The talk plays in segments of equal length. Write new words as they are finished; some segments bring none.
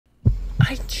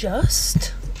I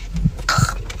just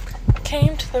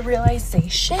came to the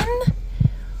realization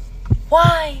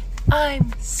why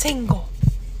I'm single.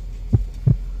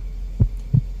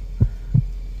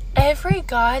 Every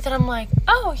guy that I'm like,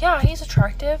 oh yeah, he's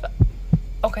attractive.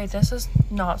 Okay, this is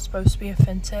not supposed to be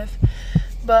offensive,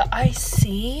 but I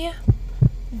see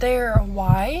their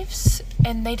wives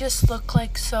and they just look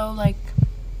like so, like,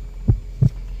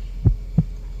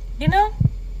 you know,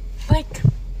 like,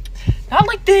 not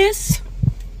like this,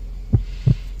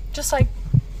 just like,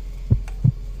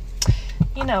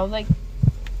 you know, like,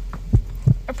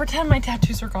 I pretend my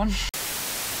tattoos are gone.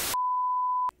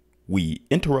 We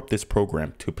interrupt this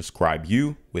program to prescribe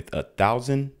you with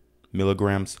 1,000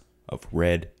 milligrams of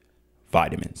red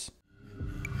vitamins.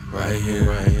 Right here,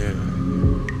 right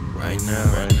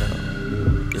now,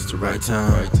 it's the right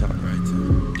time,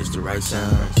 it's the right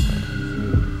sound,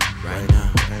 right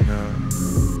now, right now,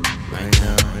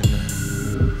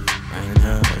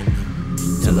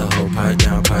 tell the whole pipe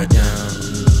down, pipe down,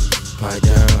 pipe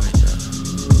down,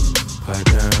 pipe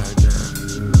down,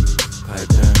 pipe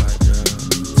down,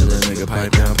 tell the nigga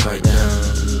pipe down, pipe down,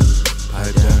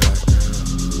 pipe down,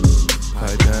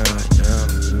 pipe down,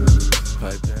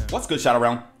 pipe down. What's good, shout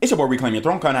around? It's your boy Reclaim Your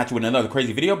Throne coming at you with another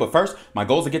crazy video. But first, my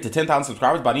goal is to get to 10,000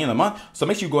 subscribers by the end of the month. So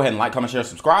make sure you go ahead and like, comment, share,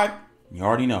 subscribe. You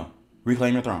already know.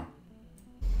 Reclaim your throne.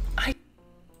 I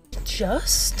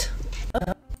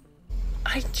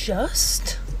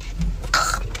just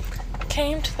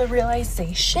came to the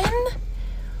realization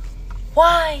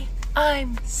why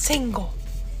I'm single.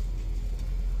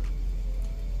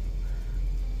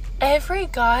 Every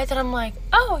guy that I'm like,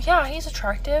 oh yeah, he's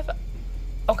attractive.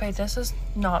 Okay, this is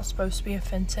not supposed to be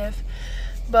offensive,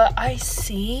 but I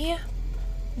see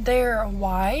their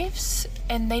wives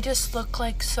and they just look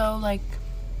like so, like,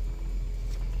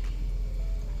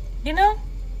 you know,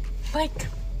 like,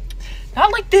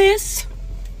 not like this,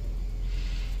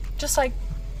 just like,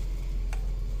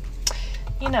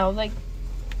 you know, like,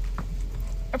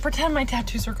 I pretend my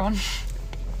tattoos are gone.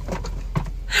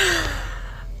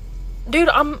 Dude,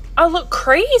 I look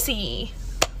crazy.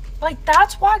 Like,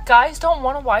 that's why guys don't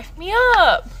want to wife me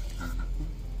up.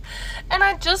 And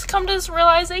I just come to this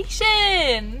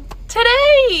realization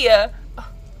today.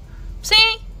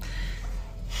 See?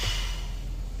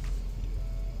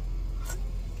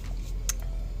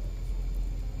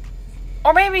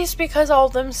 Or maybe it's because all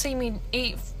of them see me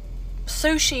eat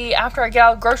sushi after I get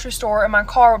out of the grocery store in my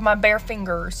car with my bare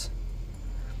fingers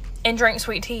and drink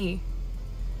sweet tea.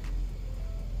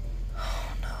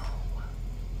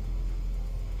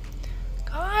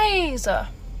 Guys, I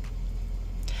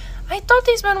thought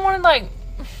these men wanted, like,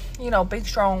 you know, big,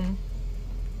 strong,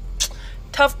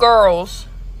 tough girls.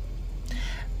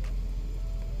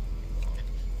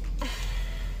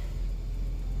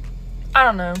 I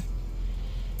don't know.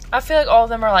 I feel like all of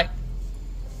them are like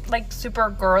super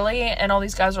girly, and all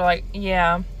these guys are like,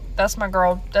 yeah, that's my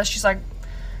girl. That's just like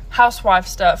housewife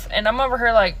stuff. And I'm over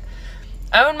here like,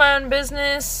 I own my own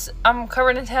business. I'm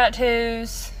covered in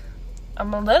tattoos.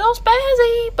 I'm a little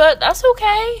spazzy, but that's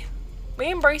okay.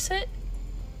 We embrace it.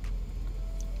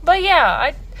 But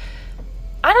yeah,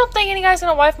 I don't think any guy's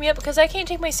gonna wife me up because I can't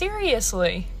take me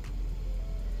seriously.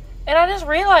 And I just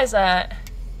realized that.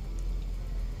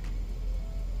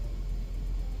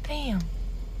 Damn.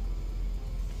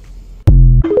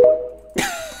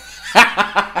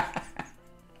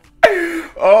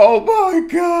 Oh my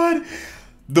God.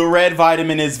 The red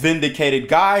vitamin is vindicated.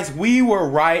 Guys, we were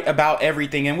right about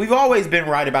everything, and we've always been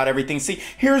right about everything. See,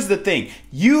 here's the thing.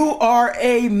 You are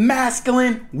a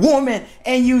masculine woman,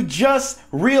 and you just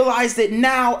realized it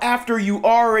now after you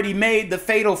already made the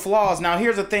fatal flaws. Now,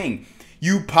 here's the thing.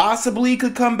 You possibly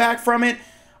could come back from it.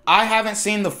 I haven't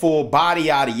seen the full body,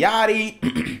 yada, yada.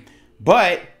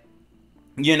 But,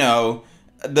 you know,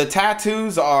 the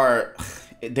tattoos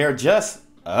they're just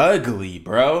ugly,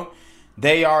 bro.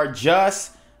 They are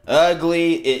just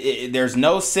ugly. There's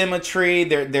no symmetry.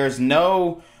 There's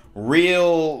no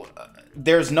real,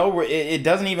 it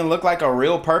doesn't even look like a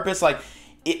real purpose. Like,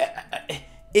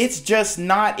 it's just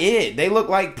not it. They look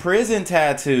like prison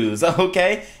tattoos,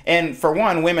 okay? And for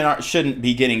one, women shouldn't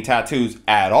be getting tattoos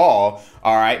at all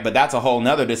right? But that's a whole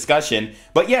nother discussion.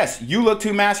 But yes, you look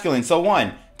too masculine. So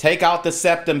one, take out the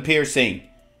septum piercing.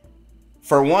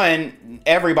 For one,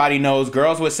 everybody knows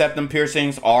girls with septum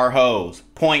piercings are hoes.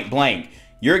 Point blank.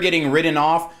 You're getting written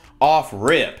off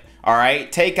rip. All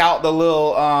right. Take out the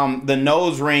little the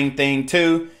nose ring thing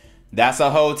too. That's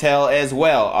a hotel as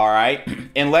well. All right.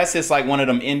 Unless it's like one of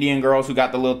them Indian girls who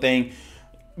got the little thing.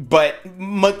 But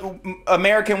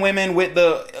American women with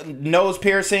the nose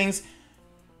piercings,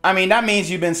 I mean, that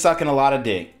means you've been sucking a lot of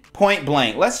dick. Point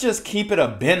blank. Let's just keep it a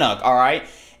binuck, all right?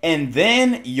 And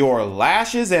then your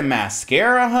lashes and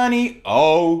mascara, honey.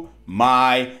 Oh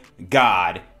my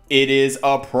God. It is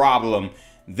a problem.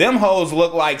 Them hoes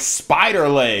look like spider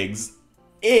legs.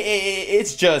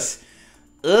 It's just,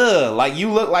 ugh. Like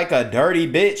you look like a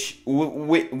dirty bitch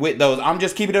with those. I'm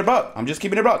just keeping it a buck. I'm just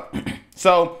keeping it a buck.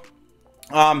 So,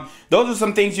 those are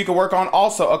some things you can work on.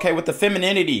 Also, okay, with the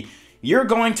femininity, you're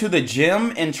going to the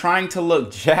gym and trying to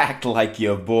look jacked like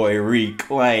your boy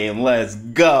Reclaim. Let's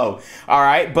go. All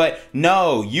right. But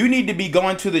no, you need to be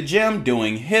going to the gym,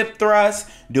 doing hip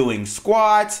thrusts, doing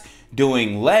squats,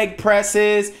 doing leg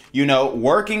presses, you know,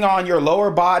 working on your lower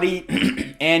body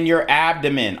and your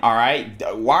abdomen. All right.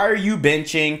 Why are you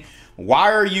benching?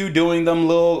 Why are you doing them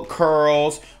little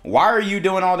curls? Why are you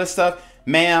doing all this stuff?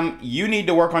 Ma'am, you need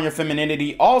to work on your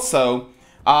femininity. Also,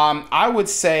 I would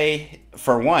say,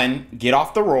 for one, get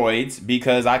off the roids,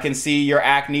 because I can see your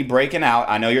acne breaking out.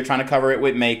 I know you're trying to cover it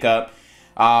with makeup,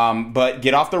 but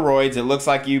get off the roids. It looks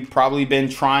like you've probably been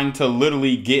trying to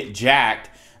literally get jacked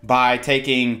by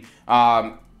taking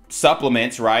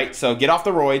supplements, right? So get off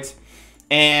the roids.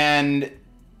 And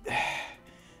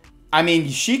I mean,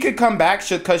 she could come back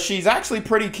because she's actually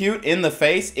pretty cute in the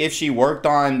face if she worked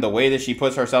on the way that she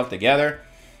puts herself together.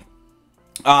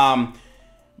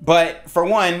 But for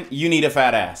one, you need a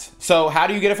fat ass. So how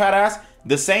do you get a fat ass?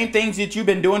 The same things that you've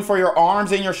been doing for your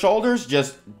arms and your shoulders,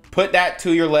 just put that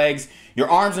to your legs. Your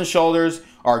arms and shoulders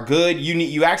are good.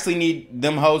 You actually need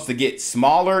them hoes to get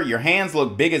smaller. Your hands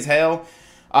look big as hell.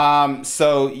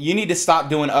 So you need to stop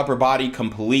doing upper body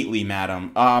completely,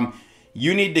 madam.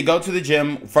 You need to go to the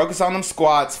gym, focus on them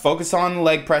squats, focus on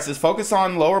leg presses, focus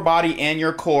on lower body and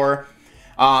your core.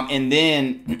 And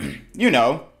then, you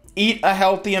know, eat a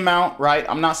healthy amount, right?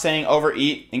 I'm not saying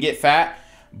overeat and get fat,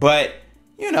 but,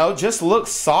 you know, just look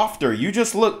softer. You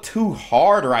just look too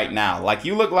hard right now. Like,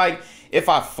 you look like if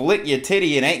I flick your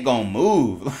titty, it ain't gonna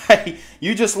move. Like,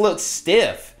 you just look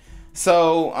stiff.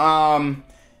 So,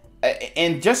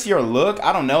 and just your look,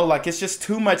 I don't know, like, it's just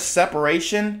too much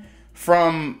separation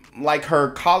from like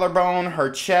her collarbone, her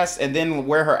chest, and then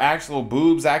where her actual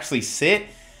boobs actually sit.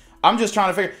 I'm just trying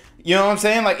to figure, you know what I'm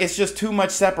saying? Like, it's just too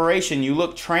much separation. You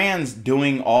look trans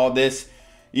doing all this,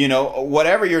 you know,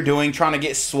 whatever you're doing, trying to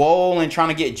get swole and trying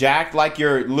to get jacked like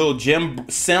your little gym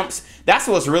simps. That's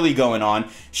what's really going on.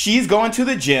 She's going to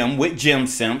the gym with gym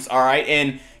simps, all right?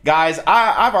 And guys,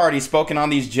 I've already spoken on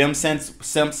these gym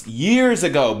simps years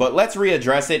ago, but let's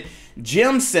readdress it.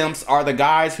 Gym simps are the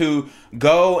guys who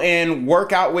go and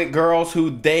work out with girls who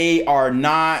they are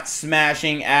not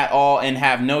smashing at all and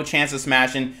have no chance of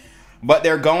smashing, but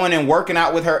they're going and working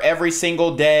out with her every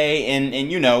single day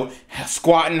and you know,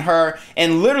 squatting her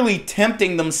and literally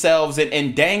tempting themselves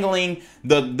and dangling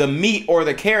the meat or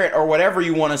the carrot or whatever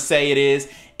you want to say it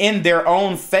is in their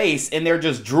own face, and they're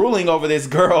just drooling over this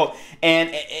girl,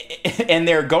 and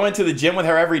they're going to the gym with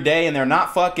her every day, and they're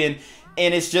not fucking.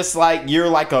 And it's just like, you're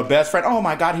like a best friend. Oh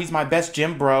my God, he's my best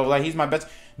gym bro. Like, he's my best.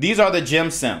 These are the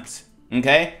gym simps,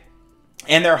 okay?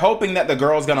 And they're hoping that the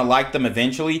girl's gonna like them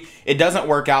eventually. It doesn't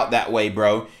work out that way,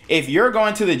 bro. If you're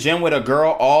going to the gym with a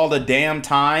girl all the damn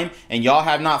time and y'all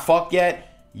have not fucked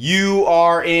yet, you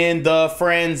are in the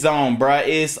friend zone, bruh.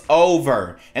 It's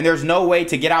over. And there's no way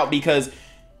to get out, because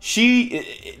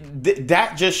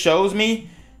that just shows me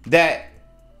that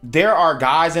there are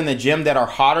guys in the gym that are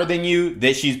hotter than you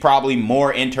that she's probably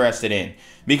more interested in.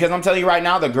 Because I'm telling you right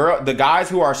now, the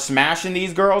guys who are smashing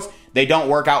these girls, they don't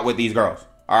work out with these girls.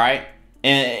 All right.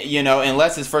 And, you know,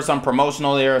 unless it's for some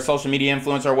promotional or social media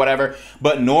influencer or whatever.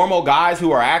 But normal guys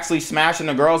who are actually smashing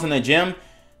the girls in the gym,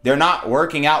 they're not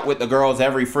working out with the girls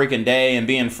every freaking day and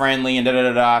being friendly and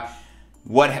da-da-da-da.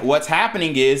 What's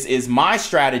happening is my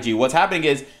strategy. What's happening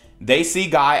is they see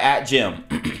guy at gym.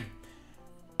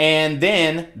 And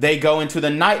then they go into the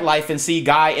nightlife and see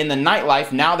guy in the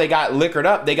nightlife. Now they got liquored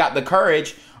up. They got the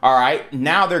courage. All right.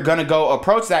 Now they're going to go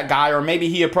approach that guy, or maybe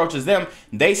he approaches them.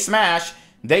 They smash.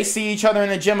 They see each other in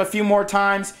the gym a few more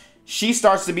times. She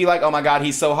starts to be like, oh my God,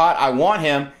 he's so hot. I want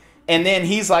him. And then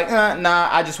he's like, nah,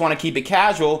 I just want to keep it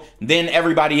casual. Then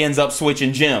everybody ends up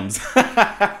switching gyms.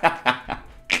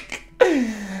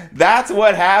 That's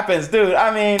what happens, dude.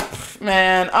 I mean,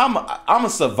 man, I'm a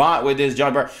savant with this,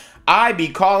 John, bro. I be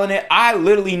calling it. I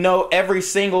literally know every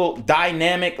single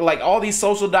dynamic, like all these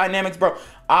social dynamics, bro.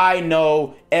 I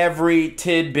know every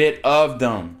tidbit of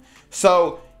them.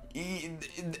 So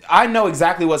I know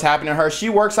exactly what's happening to her. She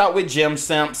works out with gym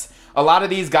simps. A lot of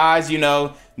these guys, you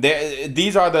know,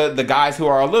 these are the guys who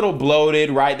are a little bloated,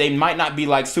 right? They might not be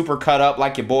like super cut up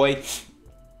like your boy.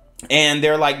 And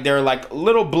they're like a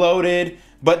little bloated,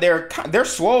 but they're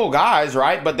swole guys,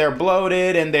 right? But they're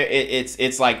bloated, and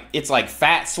it's like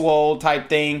fat swole type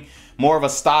thing, more of a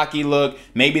stocky look.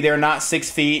 Maybe they're not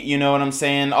 6 feet, you know what I'm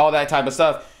saying? All that type of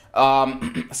stuff.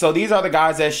 So these are the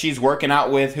guys that she's working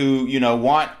out with who, you know,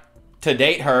 want to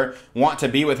date her, want to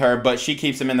be with her, but she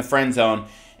keeps them in the friend zone.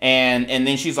 And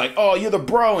then she's like, oh, you're the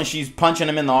bro, and she's punching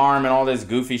him in the arm and all this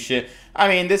goofy shit. I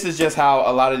mean, this is just how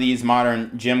a lot of these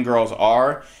modern gym girls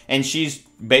are, and she's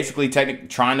basically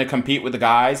trying to compete with the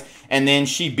guys, and then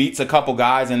she beats a couple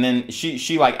guys, and then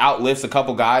she like outlifts a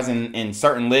couple guys in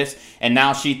certain lifts, and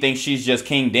now she thinks she's just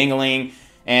king dingling,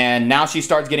 and now she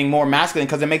starts getting more masculine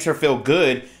because it makes her feel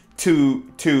good to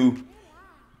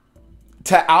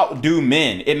outdo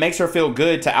men. It makes her feel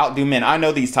good to outdo men. I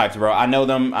know these types, bro. I know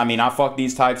them. I mean, I fucked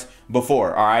these types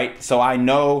before, all right? So I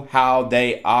know how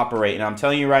they operate. And I'm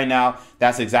telling you right now,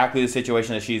 that's exactly the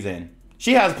situation that she's in.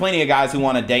 She has plenty of guys who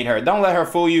want to date her. Don't let her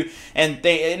fool you. And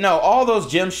all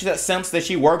those gym simps that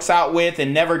she works out with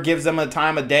and never gives them a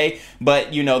time of day,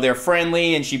 but, you know, they're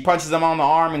friendly, and she punches them on the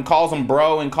arm and calls them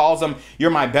bro and calls them, you're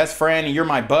my best friend, and you're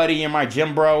my buddy, you're my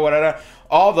gym bro, whatever.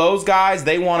 All those guys,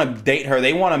 they want to date her.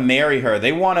 They want to marry her.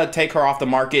 They want to take her off the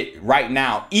market right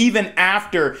now, even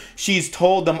after she's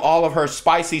told them all of her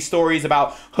spicy stories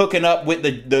about hooking up with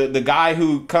the guy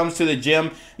who comes to the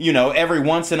gym, you know, every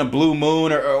once in a blue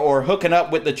moon, or hooking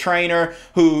up with the trainer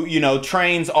who, you know,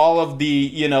 trains all of the,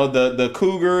 you know, the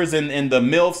cougars and the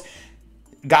MILFs.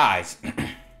 Guys,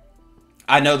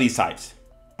 I know these types,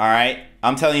 all right?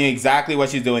 I'm telling you exactly what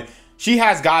she's doing. She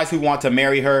has guys who want to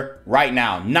marry her right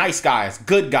now. Nice guys,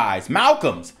 good guys,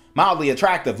 Malcolms, mildly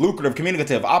attractive, lucrative,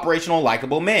 communicative, operational,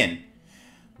 likable men.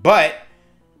 But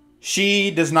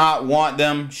she does not want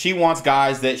them. She wants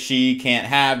guys that she can't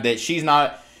have, that she's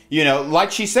not, you know, like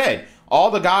she said,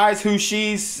 all the guys who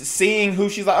she's seeing, who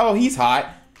she's like, oh, he's hot.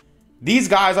 These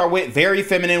guys are with very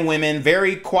feminine women,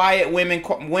 very quiet women,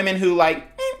 women who like,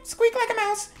 squeak like a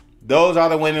mouse. Those are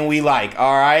the women we like,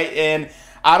 all right? And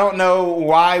I don't know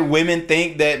why women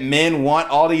think that men want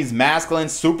all these masculine,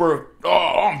 super,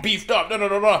 oh, I'm beefed up,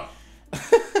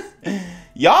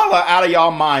 Y'all are out of y'all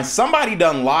minds. Somebody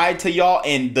done lied to y'all,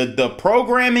 and the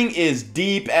programming is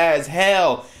deep as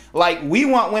hell. Like, we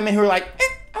want women who are like,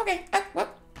 okay, well,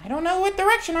 I don't know what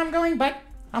direction I'm going, but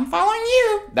I'm following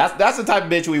you. That's the type of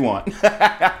bitch we want.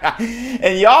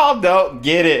 And y'all don't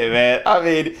get it, man. I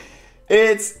mean,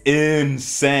 it's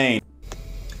insane.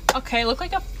 Okay, look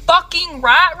like a fucking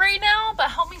rat right now, but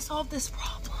help me solve this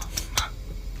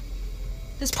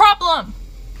problem.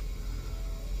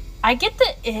 I get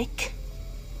the ick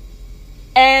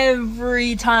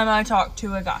every time I talk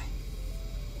to a guy.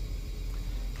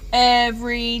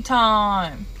 Every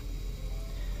time.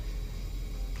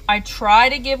 I try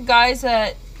to give guys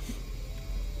that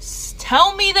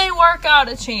tell me they work out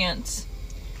a chance.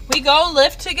 We go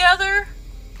lift together.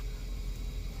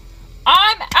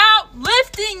 I'm out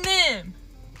lifting them.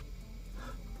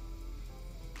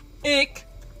 Ick.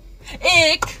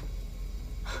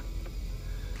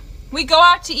 We go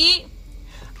out to eat.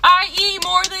 I eat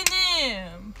more than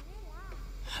them.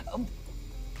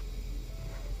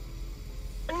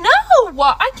 No,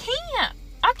 I can't.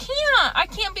 I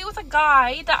can't be with a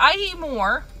guy that I eat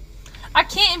more. I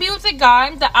can't be with a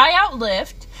guy that I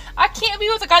outlift. I can't be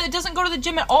with a guy that doesn't go to the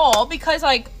gym at all, because,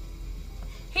 like,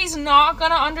 he's not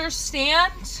gonna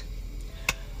understand.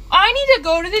 I need to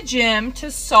go to the gym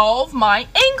to solve my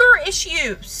anger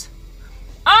issues.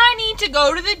 I need to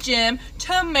go to the gym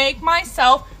to make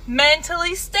myself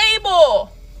mentally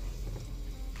stable.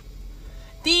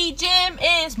 The gym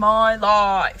is my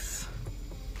life.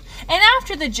 And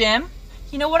after the gym,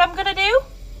 you know what I'm gonna do?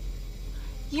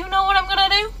 I'm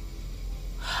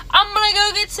gonna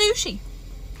go get sushi.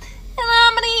 And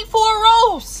I'm gonna eat 4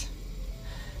 rolls.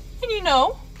 And you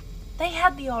know, they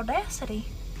had the audacity.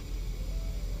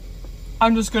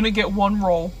 I'm just gonna get 1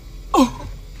 roll. Oh.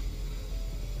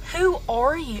 Who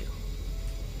are you?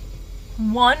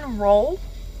 1 roll?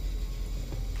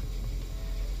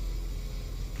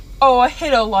 Oh, I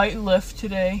hit a light lift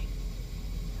today.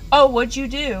 Oh, what'd you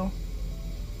do?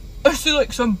 I see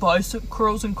like some bicep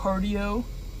curls and cardio.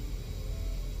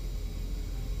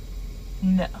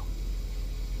 No.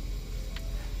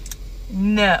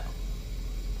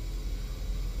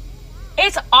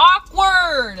 It's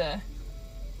awkward.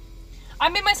 I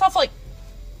made myself like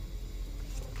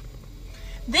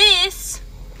this.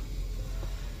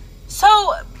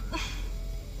 So,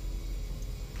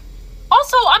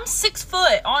 also, I'm 6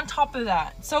 foot on top of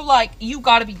that. So, like, you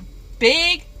gotta be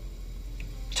big,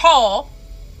 tall.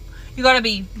 You gotta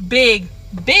be big,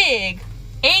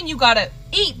 and you gotta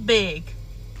eat big.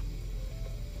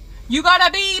 You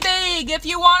gotta be big if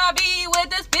you wanna be with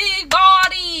this big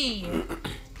body.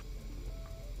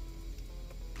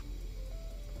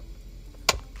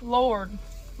 Lord.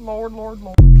 Lord, Lord,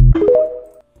 Lord.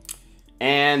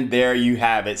 And there you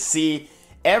have it. See,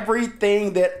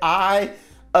 everything that I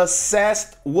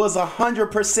assessed was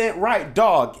 100% right.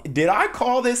 Dog, did I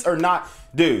call this or not?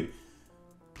 Dude,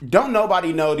 don't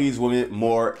nobody know these women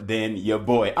more than your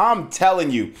boy. I'm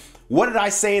telling you. What did I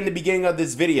say in the beginning of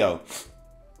this video?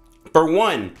 For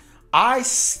one, I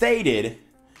stated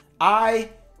that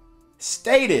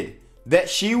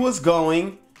she was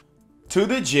going to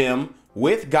the gym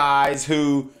with guys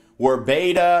who were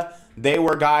beta. They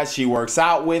were guys she works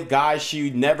out with, guys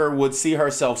she never would see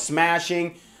herself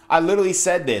smashing. I literally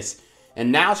said this.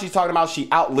 And now she's talking about she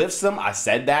outlifts them. I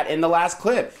said that in the last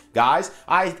clip. Guys,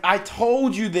 I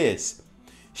told you this.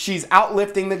 She's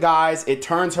outlifting the guys. It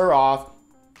turns her off.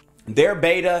 They're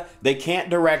beta. They can't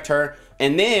direct her.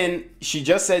 And then she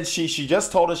just said she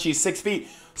just told us she's 6 feet.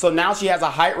 So now she has a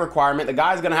height requirement. The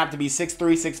guy's going to have to be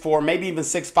 6'3", 6'4", maybe even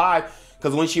 6'5",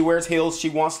 because when she wears heels, she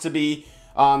wants to be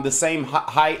the same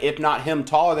height, if not him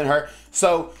taller than her.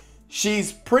 So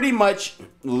she's pretty much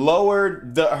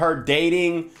lowered her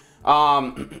dating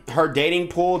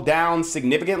pool down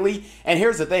significantly. And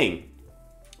here's the thing.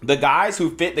 The guys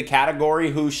who fit the category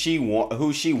who she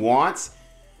wants,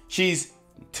 she's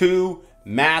too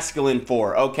masculine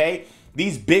for, okay?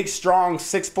 These big, strong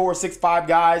 6'4", 6'5"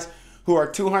 guys who are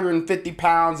 250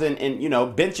 pounds and you know,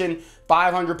 benching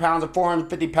 500 pounds or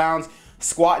 450 pounds,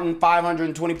 squatting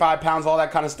 525 pounds, all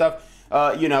that kind of stuff,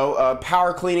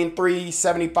 power cleaning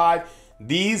 375.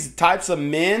 These types of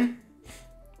men,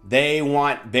 they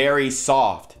want very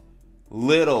soft,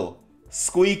 little,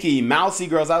 squeaky, mousy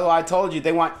girls. That's why I told you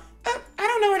they want, I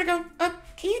don't know where to go.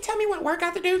 Can you tell me what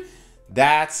workout to do?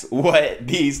 That's what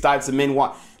these types of men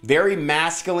want. Very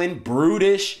masculine,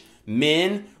 brutish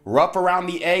men, rough around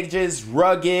the edges,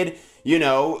 rugged, you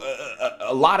know,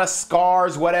 a lot of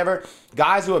scars, whatever.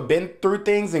 Guys who have been through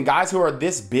things and guys who are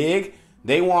this big,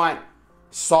 they want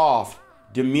soft,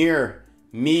 demure,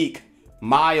 meek,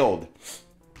 mild.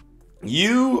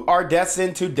 You are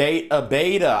destined to date a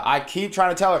beta. I keep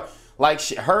trying to tell her, like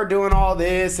her doing all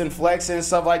this and flexing and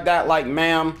stuff like that. Like,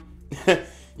 ma'am,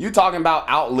 you talking about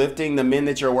outlifting the men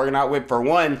that you're working out with. For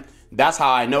one, that's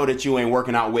how I know that you ain't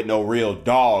working out with no real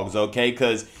dogs, okay?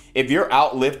 Because if you're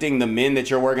outlifting the men that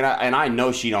you're working out, and I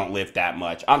know she don't lift that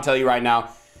much. I'm telling you right now,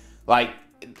 like,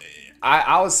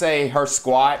 I would say her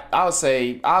squat, I'll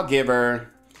give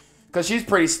her, because she's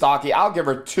pretty stocky, I'll give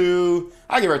her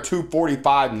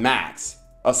 245 max,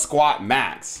 a squat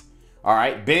max. All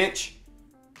right, bench,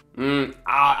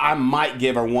 I might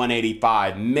give her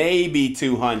 185, maybe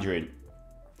 200.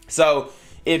 So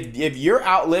if you're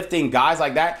outlifting guys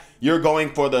like that, you're going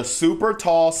for the super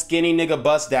tall, skinny nigga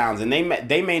bust downs. And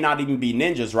they may not even be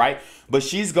ninjas, right? But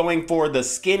she's going for the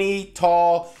skinny,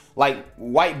 tall, like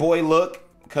white boy look,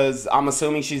 because I'm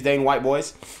assuming she's dating white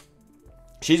boys.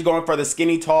 She's going for the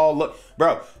skinny, tall look.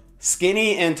 Bro,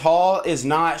 skinny and tall is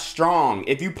not strong.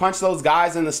 If you punch those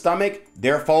guys in the stomach,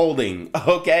 they're folding,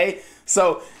 okay?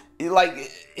 So, like,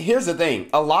 here's the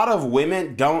thing. A lot of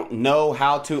women don't know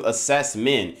how to assess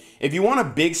men. If you want a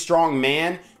big, strong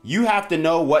man, you have to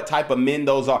know what type of men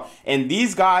those are. And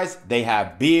these guys, they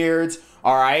have beards,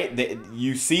 all right?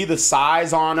 You see the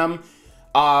size on them.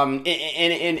 And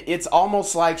it's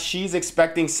almost like she's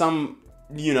expecting some,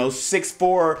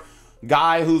 6'4"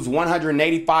 guy who's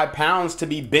 185 pounds to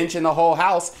be benching the whole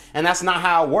house. And that's not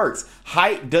how it works.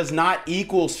 Height does not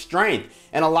equal strength.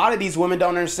 And a lot of these women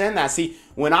don't understand that. See,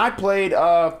 when I played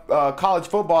college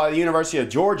football at the University of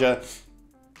Georgia,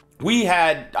 we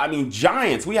had,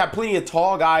 giants. We had plenty of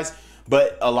tall guys,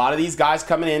 but a lot of these guys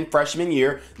coming in freshman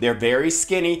year, they're very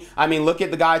skinny. Look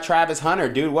at the guy, Travis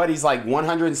Hunter, dude. He's like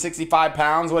 165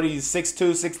 pounds. He's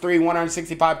 6'2", 6'3",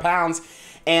 165 pounds.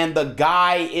 And the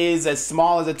guy is as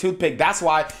small as a toothpick. That's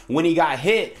why when he got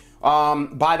hit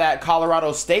by that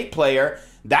Colorado State player,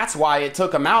 that's why it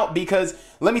took him out. Because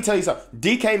let me tell you something,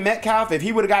 DK Metcalf, if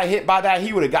he would have got hit by that,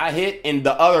 he would have got hit and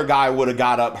the other guy would have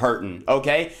got up hurting,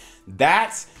 okay?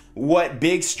 That's what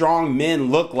big, strong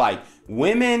men look like.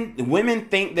 Women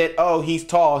think that, oh, he's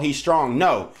tall, he's strong.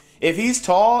 No, if he's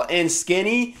tall and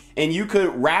skinny and you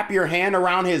could wrap your hand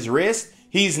around his wrist,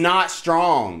 he's not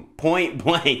strong, point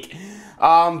blank.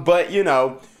 But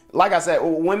like I said,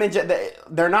 women,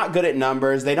 they're not good at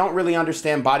numbers. They don't really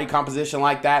understand body composition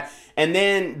like that. And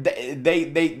then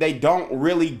they don't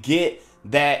really get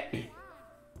that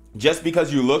just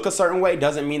because you look a certain way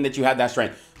doesn't mean that you have that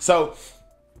strength. So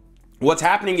what's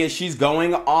happening is she's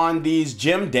going on these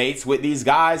gym dates with these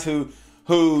guys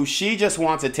who she just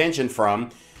wants attention from.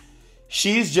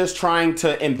 she's just trying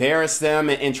to embarrass them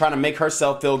and trying to make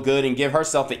herself feel good and give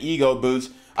herself an ego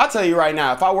boost. I'll tell you right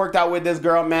now, if I worked out with this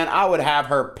girl, man, I would have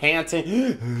her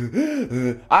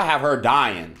panting. I have her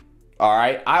dying. All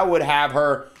right. I would have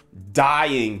her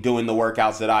dying doing the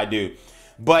workouts that I do.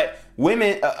 But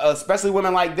women, especially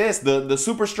women like this, the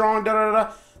super strong,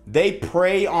 they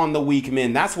prey on the weak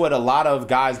men. That's what a lot of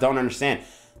guys don't understand.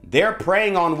 They're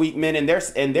preying on weak men, and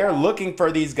they're looking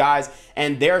for these guys,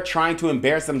 and they're trying to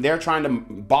embarrass them. They're trying to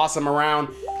boss them around.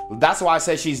 That's why I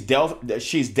said she's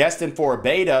destined for a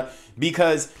beta,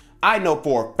 because I know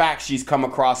for a fact she's come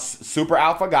across super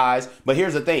alpha guys. But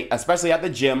here's the thing, especially at the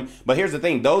gym. But here's the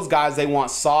thing, those guys, they want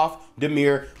soft,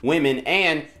 demure women,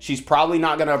 and she's probably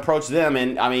not going to approach them.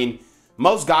 And I mean,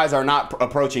 most guys are not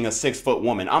approaching a 6-foot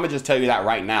woman. I'm gonna just tell you that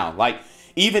right now. Like,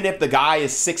 even if the guy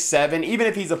is 6'7", even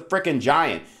if he's a freaking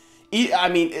giant. I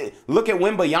mean, look at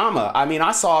Wembayama. I mean,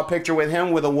 I saw a picture with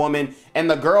him with a woman, and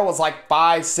the girl was like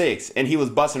 5'6", and he was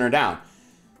busting her down.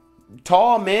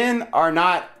 Tall men are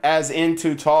not as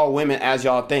into tall women as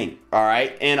y'all think, all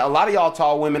right? And a lot of y'all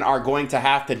tall women are going to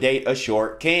have to date a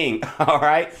short king, all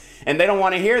right? And they don't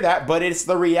want to hear that, but it's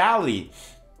the reality.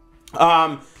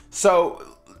 So,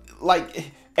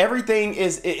 like, everything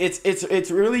is,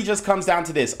 it's really just comes down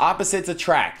to this. Opposites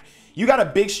attract. You got a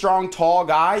big, strong, tall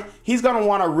guy. He's going to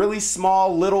want a really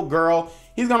small, little girl.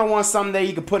 He's going to want something that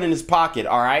he can put in his pocket,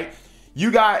 all right? You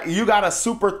got a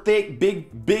super thick,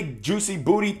 big, juicy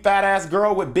booty, fat ass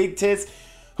girl with big tits.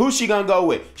 Who's she gonna go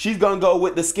with? She's gonna go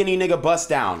with the skinny nigga bust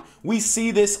down. We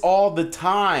see this all the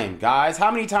time, guys.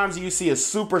 How many times do you see a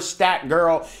super stacked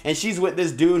girl and she's with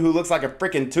this dude who looks like a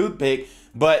freaking toothpick,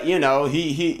 but you know,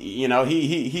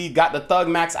 he got the Thug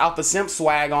Max Alpha Simp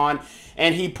swag on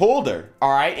and he pulled her,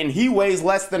 all right? And he weighs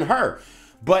less than her.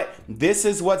 But this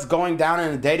is what's going down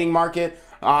in the dating market.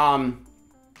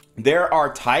 There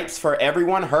are types for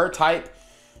everyone. Her type,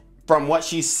 from what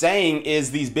she's saying, is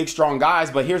these big, strong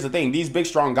guys. But here's the thing. These big,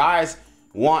 strong guys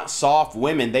want soft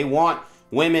women. They want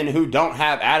women who don't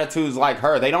have attitudes like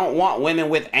her. They don't want women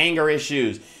with anger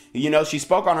issues. You know, she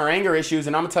spoke on her anger issues.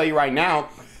 And I'm going to tell you right now,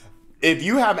 if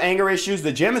you have anger issues,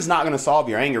 the gym is not going to solve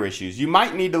your anger issues. You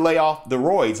might need to lay off the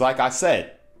roids, like I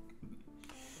said.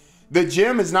 The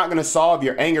gym is not going to solve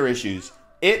your anger issues.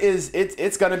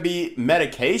 It's going to be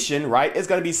medication, right? It's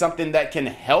going to be something that can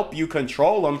help you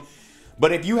control them.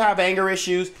 But if you have anger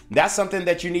issues, that's something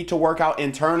that you need to work out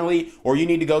internally, or you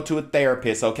need to go to a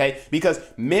therapist, okay? Because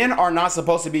men are not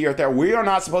supposed to be your therapist. We are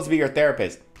not supposed to be your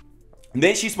therapist. And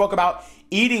then she spoke about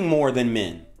eating more than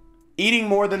men. Eating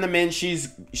more than the men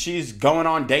she's going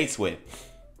on dates with,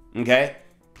 okay?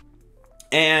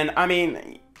 And I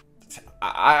mean,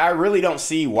 I really don't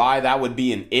see why that would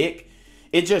be an ick.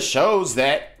 It just shows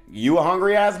that you a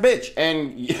hungry ass bitch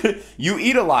and you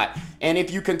eat a lot. And if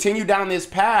you continue down this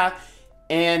path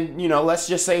and, you know, let's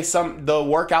just say the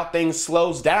workout thing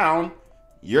slows down,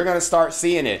 you're going to start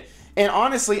seeing it. And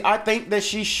honestly, I think that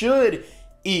she should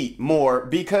eat more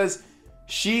because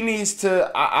she needs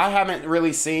to, I haven't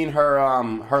really seen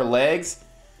her legs,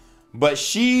 but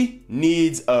she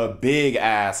needs a big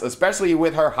ass, especially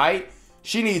with her height.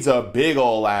 She needs a big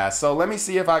old ass. So let me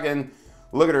see if I can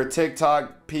look at her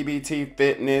TikTok, PBT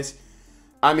Fitness.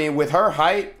 I mean, with her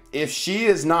height, if she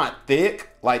is not thick,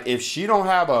 like if she don't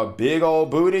have a big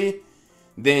old booty,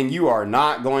 then you are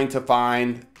not going to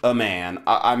find a man.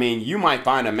 I mean, you might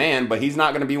find a man, but he's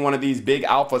not going to be one of these big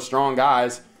alpha strong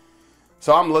guys.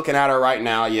 So I'm looking at her right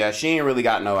now. Yeah, she ain't really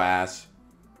got no ass.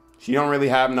 She don't really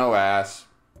have no ass.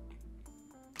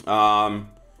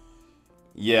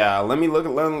 Yeah, let me look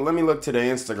to the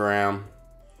Instagram.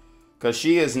 Cause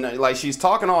she is like, she's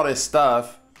talking all this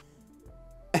stuff.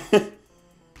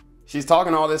 She's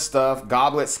talking all this stuff.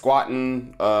 Goblet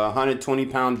squatting,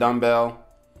 120-pound dumbbell.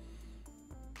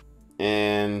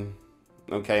 And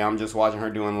okay, I'm just watching her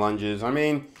doing lunges. I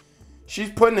mean, she's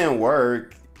putting in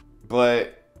work,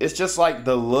 but it's just like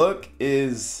the look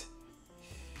is.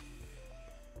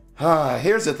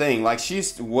 Here's the thing, like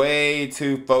she's way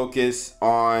too focused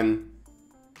on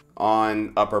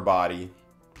upper body.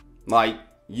 Like,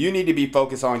 you need to be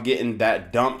focused on getting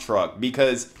that dump truck,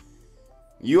 because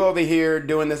you over here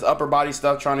doing this upper body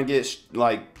stuff, trying to get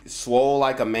like swole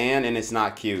like a man, and it's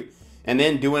not cute. And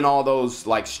then doing all those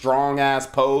like strong ass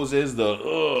poses,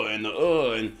 and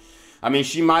I mean,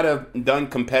 she might have done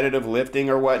competitive lifting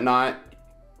or whatnot,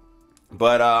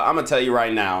 but I'm gonna tell you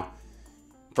right now,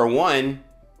 for one,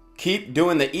 keep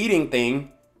doing the eating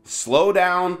thing, slow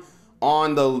down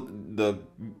on the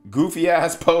goofy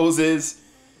ass poses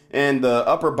and the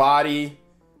upper body,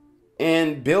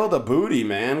 and build a booty,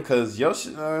 man, because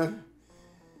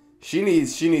She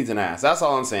needs an ass. That's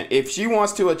all I'm saying. If she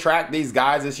wants to attract these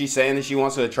guys that she's saying that she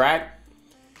wants to attract,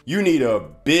 you need a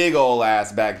big old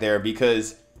ass back there,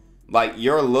 because like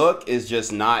your look is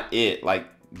just not it. Like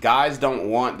guys don't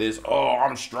want this, oh,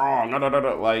 I'm strong.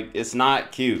 Like it's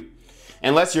not cute.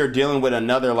 Unless you're dealing with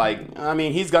another, like, I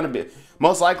mean,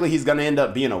 most likely he's going to end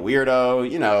up being a weirdo,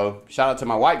 you know, shout out to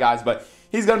my white guys, but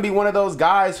he's going to be one of those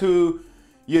guys who,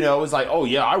 you know, is like, oh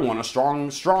yeah, I want a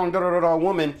strong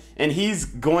woman, and he's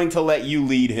going to let you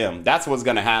lead him. That's what's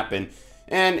going to happen.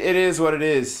 And it is what it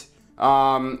is.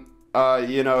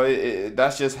 You know,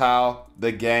 that's just how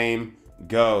the game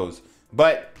goes.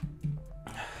 But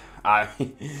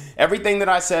everything that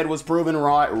I said was proven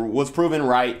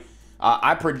right.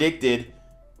 I predicted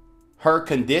her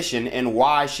condition and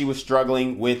why she was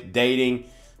struggling with dating.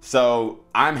 So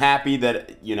I'm happy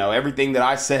that, you know, everything that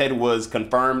I said was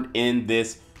confirmed in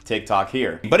this TikTok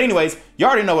here. But anyways, you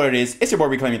already know what it is. It's your boy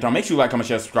Reclaim Your Throne. Make sure you like, comment,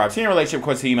 share, subscribe. See your relationship, of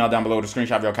course, email down below with a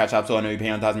screenshot of your CashApp, so I know you're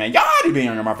paying on time, man. Y'all already being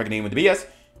on your motherfucking name with the BS.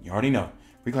 You already know.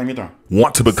 Reclaim Your Throne.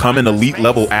 Want to become an elite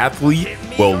level athlete?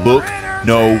 Well, look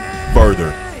no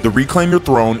further. The Reclaim Your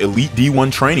Throne Elite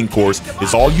D1 training course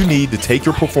is all you need to take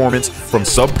your performance from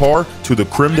subpar to the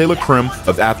creme de la creme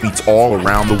of athletes all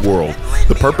around the world.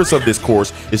 The purpose of this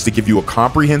course is to give you a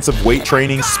comprehensive weight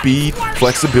training, speed,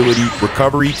 flexibility,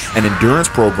 recovery, and endurance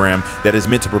program that is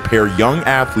meant to prepare young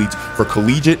athletes for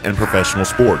collegiate and professional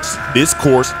sports. This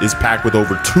course is packed with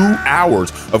over 2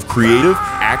 hours of creative,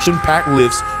 action-packed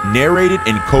lifts narrated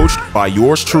and coached by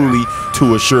yours truly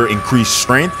to assure increased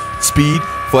strength, speed,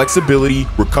 flexibility,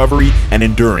 recovery, and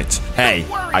endurance. Hey,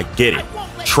 I get it.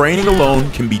 Training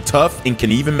alone can be tough and can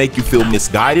even make you feel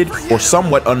misguided or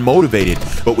somewhat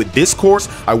unmotivated. But with this course,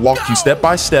 I walk you step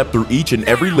by step through each and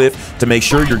every lift to make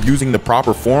sure you're using the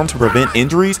proper form to prevent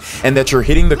injuries and that you're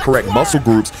hitting the correct muscle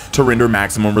groups to render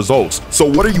maximum results. So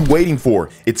what are you waiting for?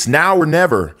 It's now or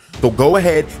never. So go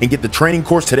ahead and get the training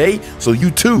course today so you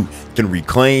too can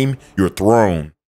reclaim your throne.